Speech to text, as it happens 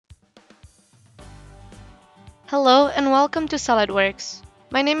Hello and welcome to SOLIDWORKS.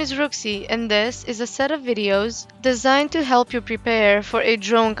 My name is Ruxi and this is a set of videos designed to help you prepare for a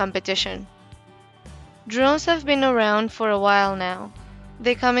drone competition. Drones have been around for a while now.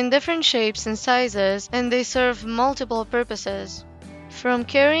 They come in different shapes and sizes and they serve multiple purposes. From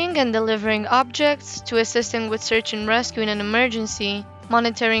carrying and delivering objects to assisting with search and rescue in an emergency,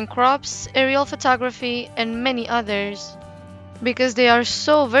 monitoring crops, aerial photography, and many others. Because they are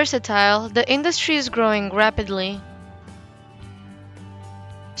so versatile, the industry is growing rapidly.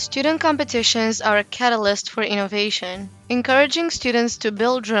 Student competitions are a catalyst for innovation, encouraging students to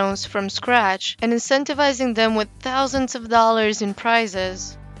build drones from scratch and incentivizing them with thousands of dollars in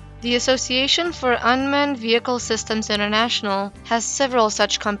prizes. The Association for Unmanned Vehicle Systems International has several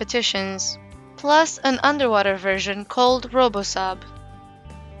such competitions, plus an underwater version called RoboSub.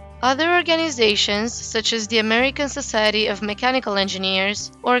 Other organizations, such as the American Society of Mechanical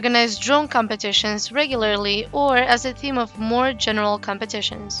Engineers, organize drone competitions regularly or as a theme of more general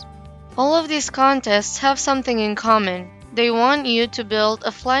competitions. All of these contests have something in common. They want you to build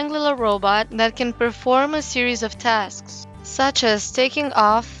a flying little robot that can perform a series of tasks, such as taking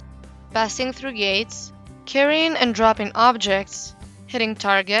off, passing through gates, carrying and dropping objects, hitting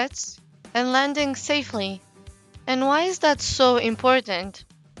targets, and landing safely. And why is that so important?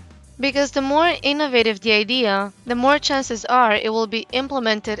 Because the more innovative the idea, the more chances are it will be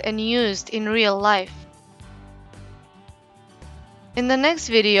implemented and used in real life. In the next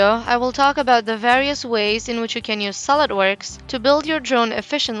video, I will talk about the various ways in which you can use SOLIDWORKS to build your drone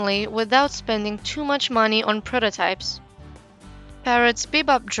efficiently without spending too much money on prototypes. Parrot's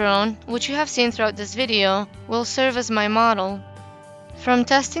Bebop drone, which you have seen throughout this video, will serve as my model. From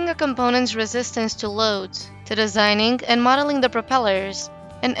testing a component's resistance to loads, to designing and modeling the propellers,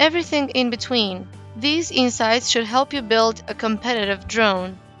 and everything in between, these insights should help you build a competitive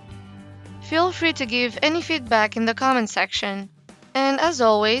drone. Feel free to give any feedback in the comment section. And as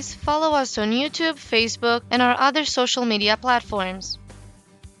always, follow us on YouTube, Facebook, and our other social media platforms.